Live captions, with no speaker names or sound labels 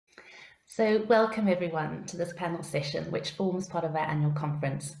So welcome everyone to this panel session, which forms part of our annual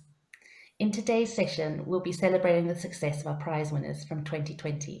conference. In today's session, we'll be celebrating the success of our prize winners from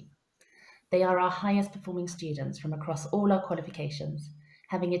 2020. They are our highest performing students from across all our qualifications,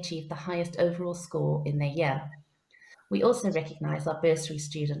 having achieved the highest overall score in their year. We also recognise our bursary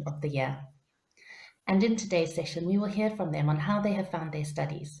student of the year. And in today's session, we will hear from them on how they have found their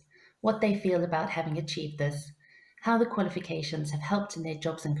studies, what they feel about having achieved this, how the qualifications have helped in their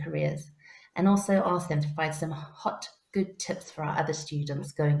jobs and careers, and also ask them to provide some hot, good tips for our other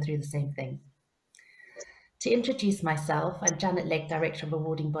students going through the same thing. To introduce myself, I'm Janet Legge, Director of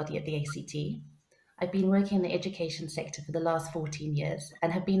Awarding Body at the ACT. I've been working in the education sector for the last 14 years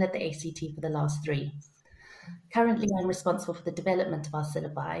and have been at the ACT for the last 3. Currently, I'm responsible for the development of our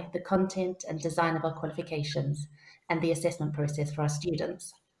syllabi, the content and design of our qualifications, and the assessment process for our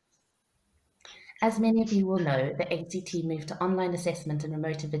students. As many of you will know, the ACT moved to online assessment and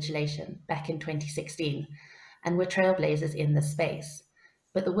remote invigilation back in 2016, and we're trailblazers in this space.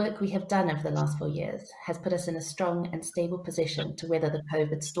 But the work we have done over the last 4 years has put us in a strong and stable position to weather the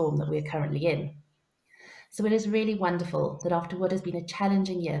COVID storm that we're currently in. So it is really wonderful that after what has been a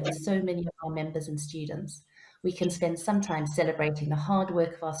challenging year for so many of our members and students, we can spend some time celebrating the hard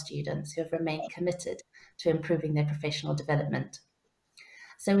work of our students who have remained committed to improving their professional development.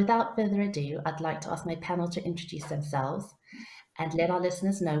 So without further ado, I'd like to ask my panel to introduce themselves and let our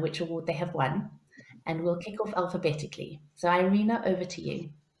listeners know which award they have won. And we'll kick off alphabetically. So Iryna, over to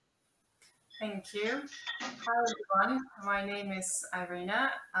you. Thank you. Hi everyone, my name is Iryna.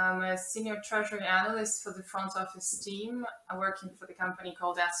 I'm a senior treasury analyst for the front office team, working for the company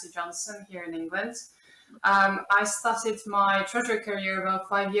called AC Johnson here in England. I started my treasury career about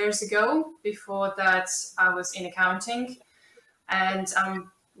 5 years ago. Before that, I was in accounting. And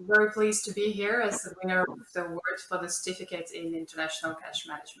I'm very pleased to be here as the winner of the award for the certificate in international cash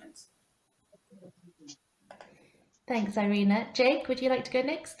management. Thanks, Iryna. Jake, would you like to go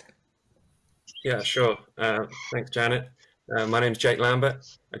next? Yeah, sure. Thanks, Janet. My name's Jake Lambert.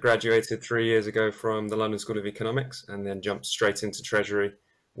 I graduated 3 years ago from the London School of Economics and then jumped straight into Treasury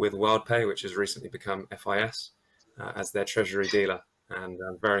with WorldPay, which has recently become FIS, as their Treasury dealer. And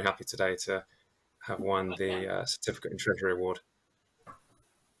I'm very happy today to have won the Certificate in Treasury Award.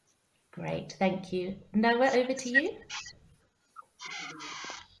 Great, thank you. Noah, over to you.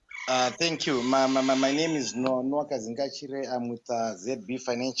 Thank you. My name is Noah Kazingachire. I'm with ZB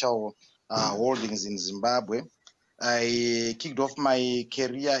Financial Holdings in Zimbabwe. I kicked off my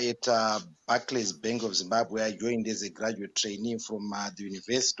career at Barclays Bank of Zimbabwe. I joined as a graduate trainee from the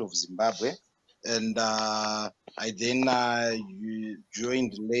University of Zimbabwe. And I then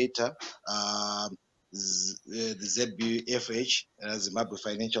joined later the ZBFH, Zimbabwe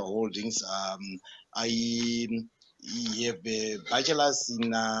Financial Holdings. I have a bachelor's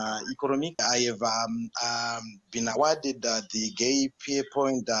in economics. I have been awarded the Gay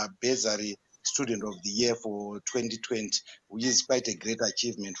Pierpoint Bursary Student of the Year for 2020, which is quite a great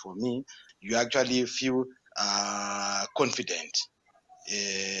achievement for me. You actually feel confident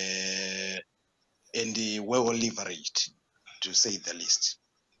and well leveraged, to say the least.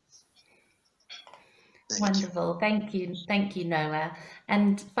 Wonderful. Thank you. Thank you, Noah.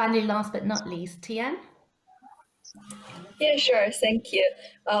 And finally, last but not least, Tian. Yeah, sure. Thank you.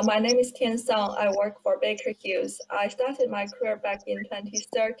 My name is Tian. I work for Baker Hughes. I started my career back in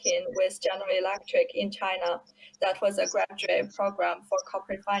 2013 with General Electric in China. That was a graduate program for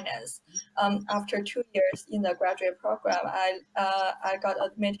corporate finance. After 2 years in the graduate program, I got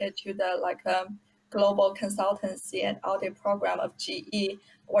admitted to the global consultancy and audit program of GE,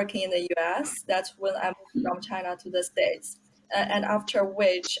 working in the US. That's when I moved from China to the States. And after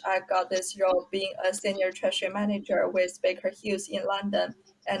which I got this role being a senior treasury manager with Baker Hughes in London.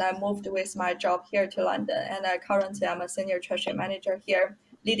 And I moved with my job here to London. And currently I'm a senior treasury manager here,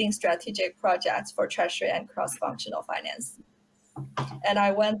 leading strategic projects for treasury and cross-functional finance. And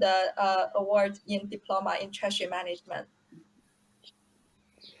I won the award in diploma in treasury management.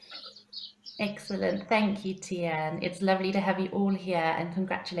 Excellent. Thank you, Tian. It's lovely to have you all here, and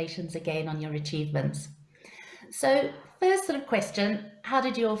congratulations again on your achievements. So first sort of question, how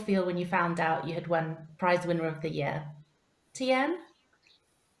did you all feel when you found out you had won Prize Winner of the Year? Tian?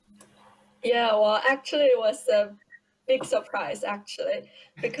 Yeah, well, actually it was a big surprise, actually,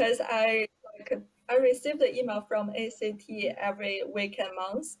 because I received the email from ACT every week and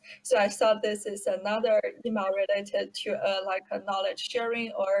month. So I thought this is another email related to a knowledge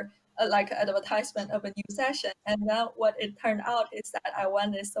sharing or like advertisement of a new session. And then what it turned out is that I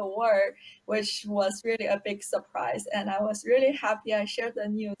won this award, which was really a big surprise. And I was really happy. I shared the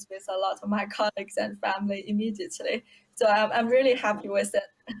news with a lot of my colleagues and family immediately. So I'm really happy with it.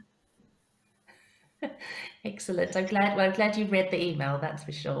 Excellent. I'm glad you read the email, that's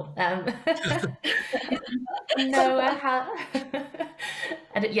for sure. Noah, how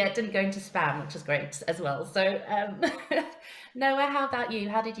and yeah, it didn't go into spam, which is great as well. So Noah, how about you?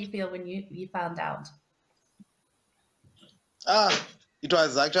 How did you feel when you found out? It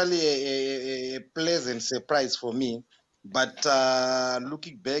was actually a pleasant surprise for me. But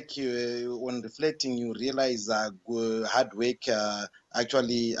looking back, on reflecting, you realize hard work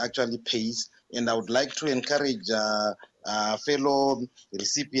actually pays. And I would like to encourage fellow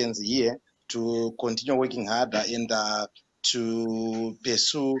recipients here to continue working harder and to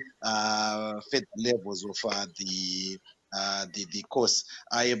pursue further levels of the course.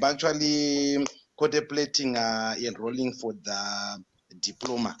 I am actually contemplating enrolling for the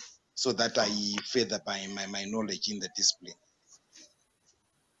diploma so that I further my knowledge in the discipline.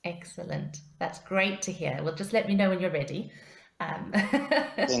 Excellent. That's great to hear. Well, just let me know when you're ready.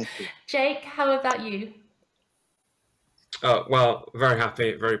 Thank you. Jake, how about you? Well, very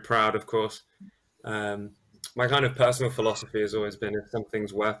happy, very proud, of course. My kind of personal philosophy has always been if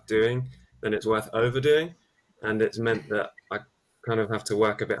something's worth doing, then it's worth overdoing. And it's meant that I kind of have to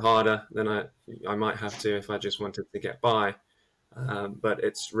work a bit harder than I might have to if I just wanted to get by. But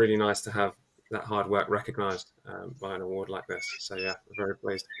it's really nice to have that hard work recognised by an award like this. So yeah, very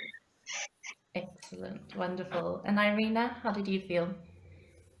pleased. Excellent, wonderful. And Iryna, how did you feel?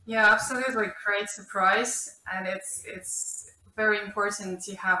 Yeah, absolutely, great surprise, and it's very important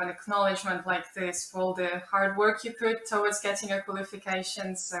to have an acknowledgement like this for all the hard work you put towards getting your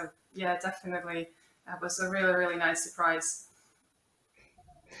qualification. So yeah, definitely, that was a really nice surprise.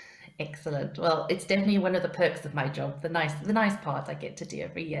 Excellent. Well, it's definitely one of the perks of my job, the nice part I get to do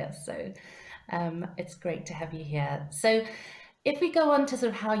every year. So it's great to have you here. So if we go on to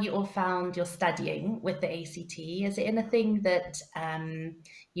sort of how you all found your studying with the ACT, is there anything that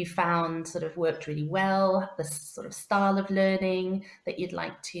you found sort of worked really well, the sort of style of learning that you'd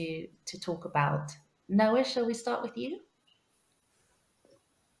like to talk about? Noah, shall we start with you?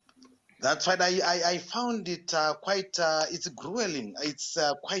 That's right. I found it quite. It's grueling. It's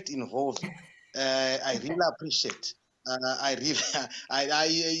quite involving. I really appreciate. I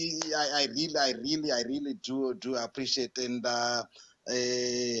really do appreciate, and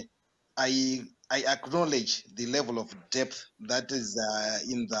I acknowledge the level of depth that is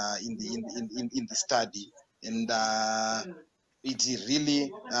in the study, and it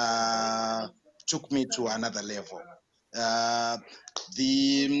really took me to another level.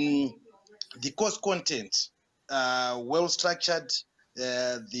 The course content, well structured,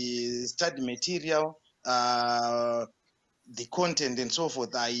 the study material, the content and so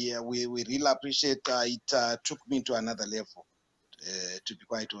forth. We really appreciate. It took me to another level, to be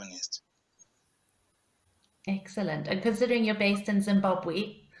quite honest. Excellent. And considering you're based in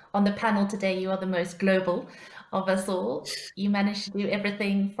Zimbabwe, on the panel today, you are the most global of us all. You managed to do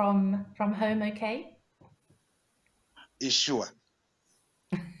everything from home, okay? Sure.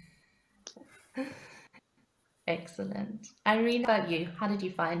 Excellent. Iryna, how about you? How did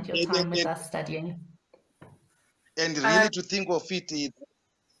you find your time with us studying? And really to think of it.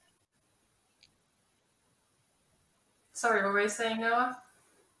 Sorry, what were you saying, Noah?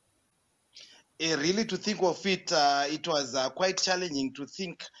 Really to think of it, it was quite challenging to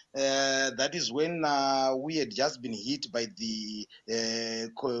think. That is when we had just been hit by the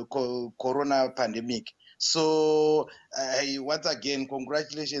corona pandemic. So once again,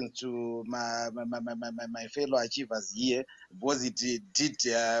 congratulations to my fellow achievers here, because it did.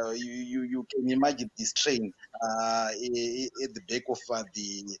 You can imagine the strain at the back of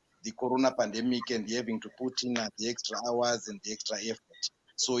the corona pandemic, and having to put in the extra hours and the extra effort.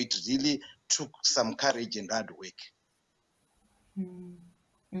 So it really took some courage and hard work.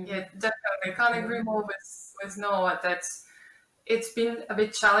 Mm-hmm. Yeah, definitely. I can't agree more with Noah that it's been a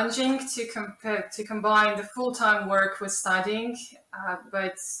bit challenging to combine the full-time work with studying,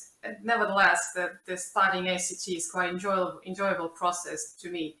 but nevertheless, the studying ACT is quite enjoyable process to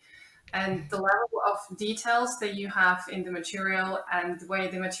me. And the level of details that you have in the material and the way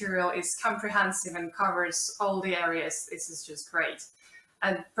the material is comprehensive and covers all the areas, this is just great.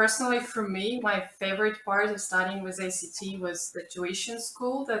 And personally, for me, my favorite part of studying with ACT was the tuition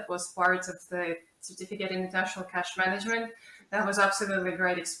school that was part of the Certificate in International Cash Management. That was absolutely a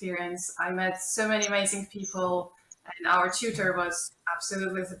great experience. I met so many amazing people, and our tutor was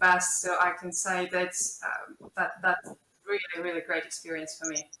absolutely the best. So I can say that that's really great experience for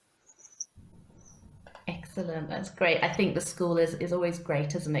me. Excellent, that's great. I think the school is always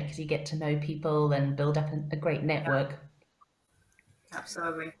great, isn't it? Because you get to know people and build up a great network. Yeah.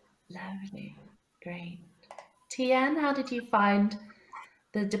 Absolutely. Lovely, great. Tian, how did you find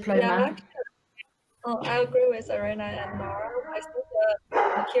the diploma? I agree with Iryna and Nora. I think the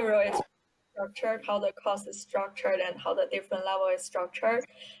material is structured, how the cost is structured, and how the different level is structured.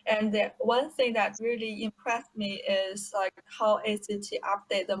 And the one thing that really impressed me is like how ACT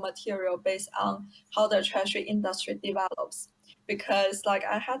update the material based on how the treasury industry develops. Because like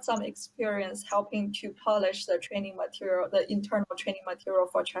I had some experience helping to polish the training material, the internal training material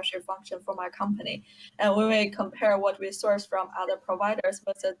for treasury function for my company. And when we compare what we source from other providers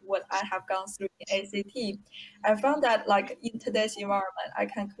versus what I have gone through in ACT, I found that like in today's environment, I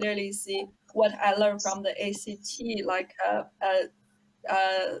can clearly see what I learned from the ACT,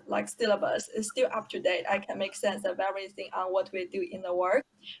 like syllabus is still up to date. I can make sense of everything on what we do in the work.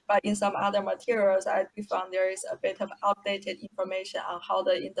 But in some other materials, I found there is a bit of outdated information on how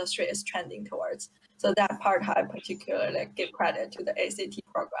the industry is trending towards. So that part I particularly give credit to the ACT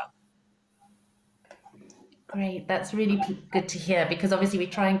program. Great, that's really good to hear, because obviously we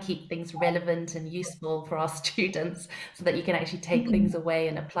try and keep things relevant and useful for our students so that you can actually take things away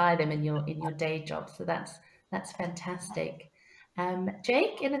and apply them in your day job. So that's fantastic.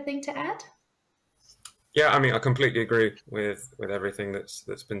 Jake, anything to add? Yeah, I mean, I completely agree with everything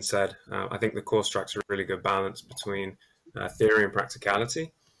that's been said. I think the course strikes a really good balance between theory and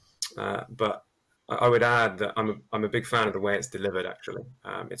practicality. But I would add that I'm a big fan of the way it's delivered. Actually,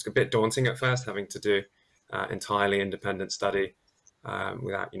 it's a bit daunting at first, having to do entirely independent study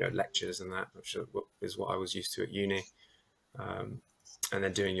without lectures and that, which is what I was used to at uni, and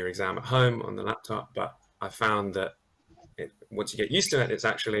then doing your exam at home on the laptop. But I found that once you get used to it, it's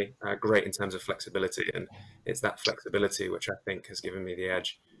actually great in terms of flexibility, and it's that flexibility which I think has given me the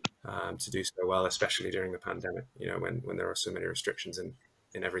edge to do so well, especially during the pandemic. When there are so many restrictions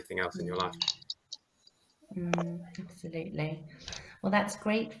in everything else in your life. Absolutely. Well, that's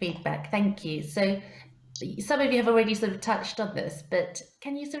great feedback. Thank you. So some of you have already sort of touched on this, but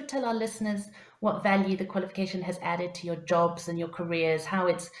can you sort of tell our listeners what value the qualification has added to your jobs and your careers, how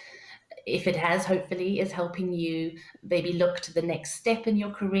it's, if it has, hopefully, is helping you maybe look to the next step in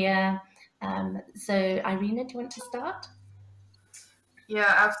your career? So Iryna, do you want to start?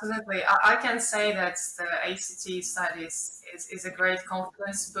 Yeah, absolutely. I can say that the ACT studies is a great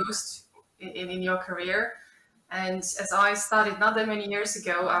confidence boost in your career. And as I started not that many years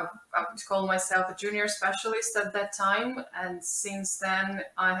ago, I would call myself a junior specialist at that time. And since then,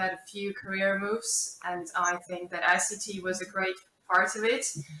 I had a few career moves. And I think that ICT was a great part of it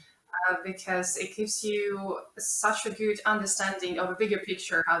because it gives you such a good understanding of a bigger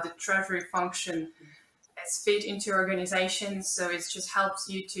picture, how the treasury function is fit into your organization. So it just helps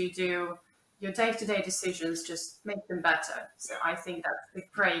you to do your day-to-day decisions, just make them better. So I think that's a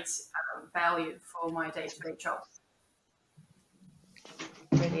great value for my day-to-day job.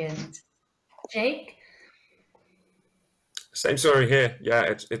 Brilliant. Jake? Same story here.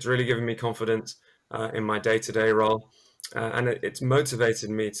 Yeah, it's really given me confidence in my day-to-day role. And it's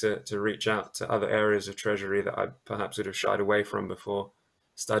motivated me to reach out to other areas of Treasury that I perhaps would have shied away from before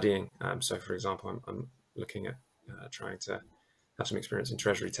studying. So, for example, I'm looking at trying to have some experience in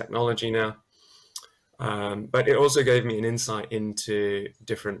Treasury technology now. But it also gave me an insight into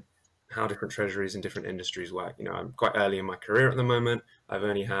how different treasuries in different industries work. I'm quite early in my career at the moment. I've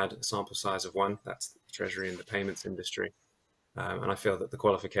only had a sample size of one. That's the Treasury in the payments industry. And I feel that the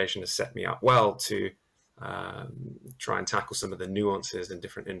qualification has set me up well to try and tackle some of the nuances in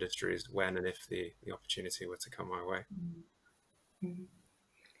different industries when and if the opportunity were to come my way.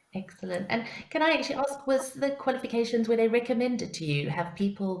 Excellent. And can I actually ask, was the qualifications, were they recommended to you? Have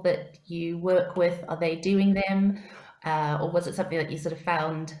people that you work with, are they doing them? Or was it something that you sort of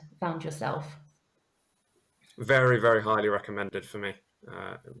found yourself? Very, very highly recommended for me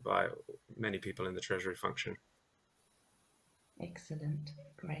by many people in the Treasury function. Excellent.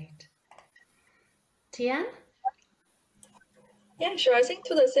 Great. Tian? Yeah, sure. I think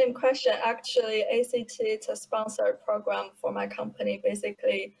to the same question, actually, ACT is a sponsored program for my company.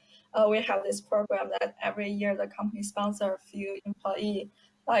 Basically, we have this program that every year the company sponsors a few employees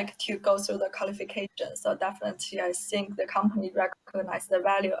to go through the qualification. So definitely, I think the company recognizes the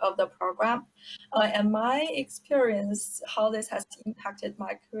value of the program. And my experience, how this has impacted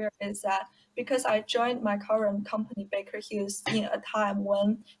my career is that because I joined my current company, Baker Hughes, in a time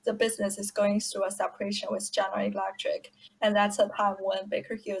when the business is going through a separation with General Electric. And that's a time when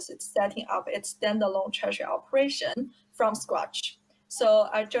Baker Hughes is setting up its standalone treasury operation from scratch. So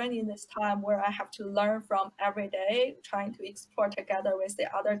I joined in this time where I have to learn from every day, trying to explore together with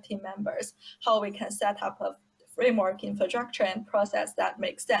the other team members how we can set up a framework, infrastructure, and process that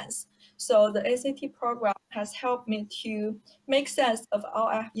makes sense. So the ACT program has helped me to make sense of how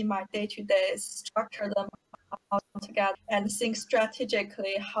I, in my day-to-day, structure the together and think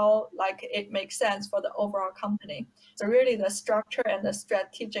strategically how like it makes sense for the overall company. So really the structure and the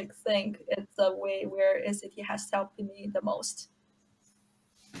strategic thing is the way where ACT has helped me the most.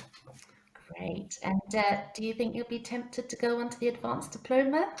 Great. And do you think you'll be tempted to go on to the advanced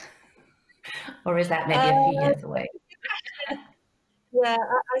diploma? Or is that maybe a few years away? Yeah,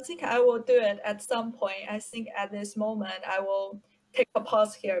 I think I will do it at some point. I think at this moment I will take a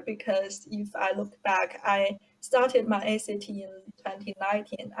pause here because if I look back, I started my ACT in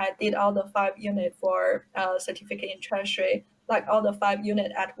 2019. I did all the 5 units for certificate in Treasury, like all the 5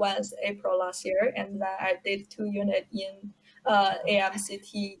 units at once, April last year, and then I did 2 units in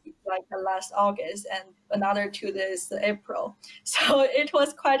AMCT like last August, and another 2 this April. So it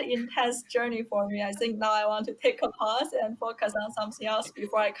was quite an intense journey for me. I think now I want to take a pause and focus on something else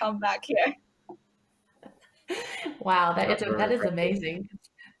before I come back here. Wow, that is amazing.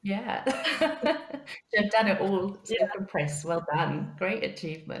 Yeah. You've done it all so compressed. Well done. Great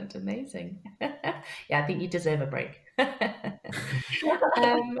achievement. Amazing. Yeah, I think you deserve a break. Thank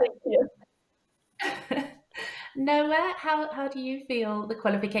you. Noah, how do you feel the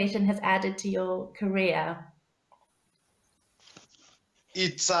qualification has added to your career?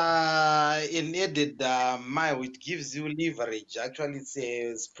 It's an added mile. It gives you leverage. Actually, it's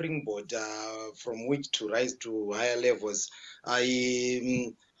a springboard from which to rise to higher levels.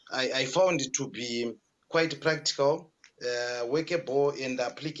 I found it to be quite practical, workable, and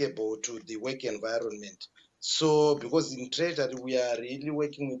applicable to the work environment. So, because in Treasury we are really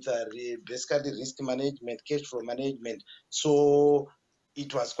working with basically risk management, cash flow management. So,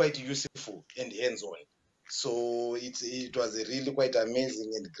 it was quite useful and hands-on. So it was really quite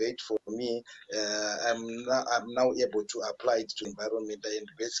amazing and great for me. I'm now able to apply it to environment, and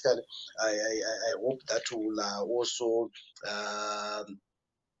basically I hope that will also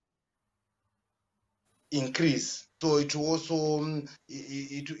increase. So it will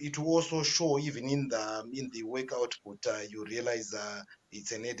also show even in the work output. You realize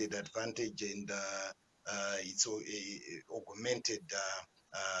it's an added advantage, and it's augmented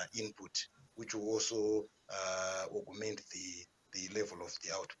input, which will also augment the level of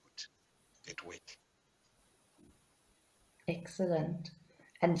the output at work. Excellent.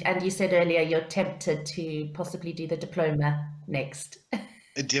 And you said earlier you're tempted to possibly do the diploma next.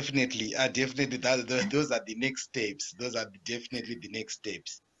 Definitely. Those are the next steps. Those are definitely the next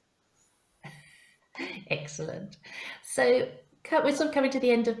steps. Excellent. So we're sort of coming to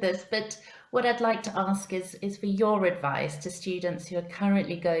the end of this, but what I'd like to ask is for your advice to students who are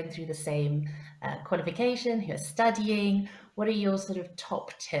currently going through the same qualification, who are studying. What are your sort of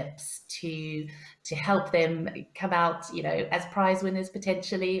top tips to help them come out, as prize winners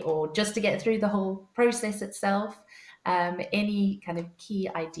potentially, or just to get through the whole process itself? Any kind of key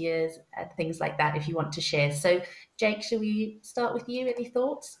ideas and things like that if you want to share. So Jake, shall we start with you? Any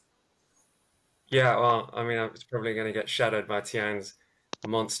thoughts? Yeah, well, I mean, it's probably going to get shadowed by Tian's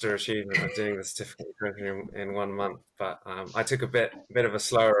monster achievement of doing the certificate in 1 month, but I took a bit of a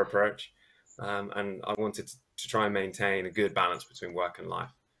slower approach, and I wanted to try and maintain a good balance between work and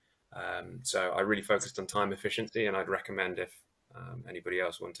life. So I really focused on time efficiency, and I'd recommend if anybody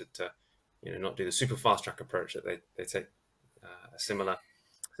else wanted to, not do the super fast track approach, that they take a similar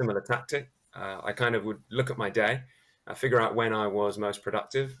tactic. I kind of would look at my day, figure out when I was most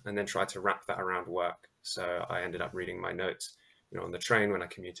productive, and then try to wrap that around work. So I ended up reading my notes, on the train when I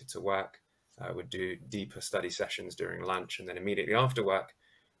commuted to work. I would do deeper study sessions during lunch, and then immediately after work,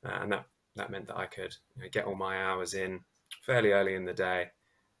 and that meant that I could get all my hours in fairly early in the day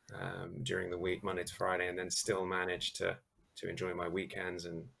during the week, Monday to Friday, and then still manage to enjoy my weekends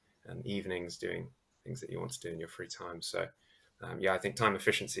and evenings doing things that you want to do in your free time. So yeah, I think time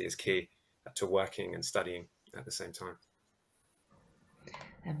efficiency is key to working and studying at the same time.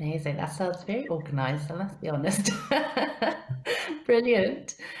 Amazing. That sounds very organized, I must be honest.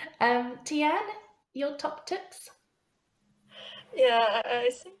 Brilliant. Tian, your top tips? Yeah, I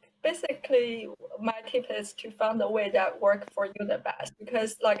think basically my tip is to find a way that works for you the best,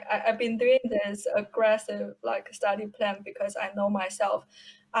 because I've been doing this aggressive study plan because I know myself.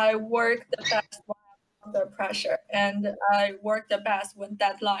 I work the best when I'm under pressure, and I work the best when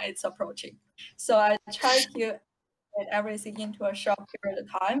deadline is approaching. So I try to get everything into a short period of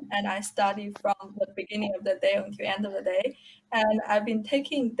time, and I study from the beginning of the day until the end of the day. And I've been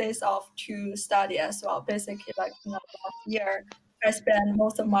taking days off to study as well. Basically, last year, I spent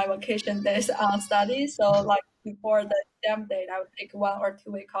most of my vacation days on study. So before the exam date, I would take 1 or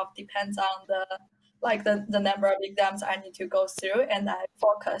 2 weeks off, depends on the number of exams I need to go through. And I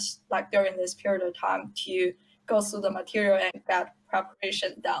focus during this period of time to go through the material and get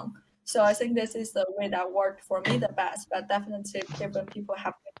preparation done. So I think this is the way that worked for me the best, but definitely different people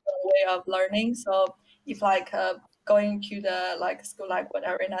have different way of learning. So if like going to the like school like what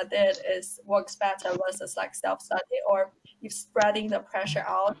Iryna did is works better versus like self-study, or if spreading the pressure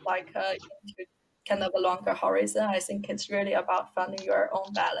out like into kind of a longer horizon, I think it's really about finding your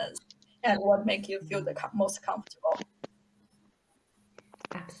own balance and what make you feel the most comfortable.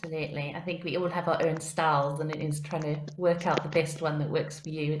 Absolutely. I think we all have our own styles, and it is trying to work out the best one that works for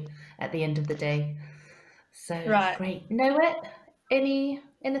you at the end of the day. So right. Great. Noah,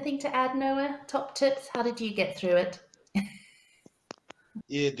 anything to add, Noah? Top tips? How did you get through it?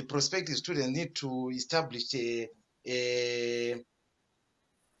 Yeah, the prospective students need to establish a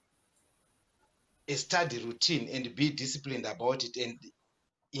study routine and be disciplined about it and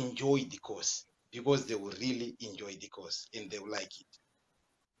enjoy the course, because they will really enjoy the course and they will like it.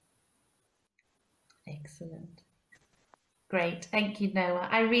 Excellent. Great. Thank you, Noah.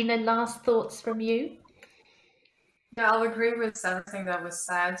 Iryna, last thoughts from you? Yeah, I'll agree with everything that was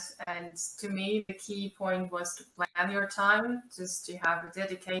said. And to me, the key point was to plan your time, just to have a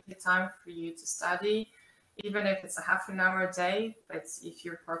dedicated time for you to study, even if it's a half an hour a day. But if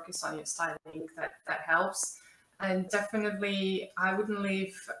you're focused on your studying, that helps. And definitely, I wouldn't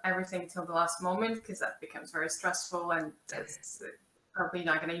leave everything till the last moment, because that becomes very stressful and that's probably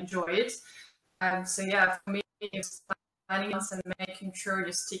not going to enjoy it. And so, yeah, for me, it's planning and making sure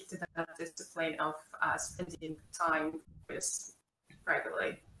you stick to that discipline of spending time with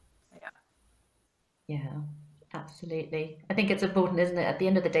regularly. Yeah, absolutely. I think it's important, isn't it? At the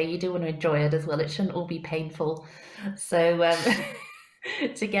end of the day, you do want to enjoy it as well. It shouldn't all be painful. So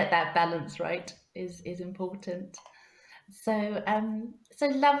to get that balance right is important. So so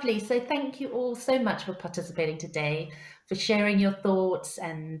lovely. So thank you all so much for participating today, for sharing your thoughts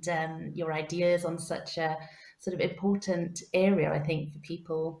and your ideas on such a sort of important area, I think, for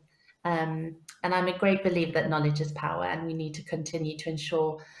people. And I'm a great believer that knowledge is power, and we need to continue to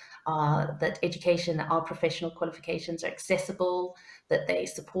ensure that education, our professional qualifications are accessible, that they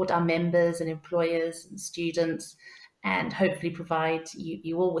support our members and employers and students, and hopefully provide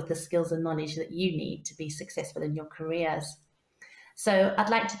you all with the skills and knowledge that you need to be successful in your careers. So I'd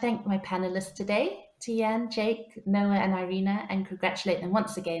like to thank my panelists today, Tian, Jake, Noah and Iryna, and congratulate them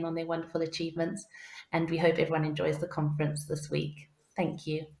once again on their wonderful achievements. And we hope everyone enjoys the conference this week. Thank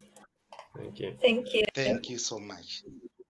you. Thank you. Thank you. Thank you so much.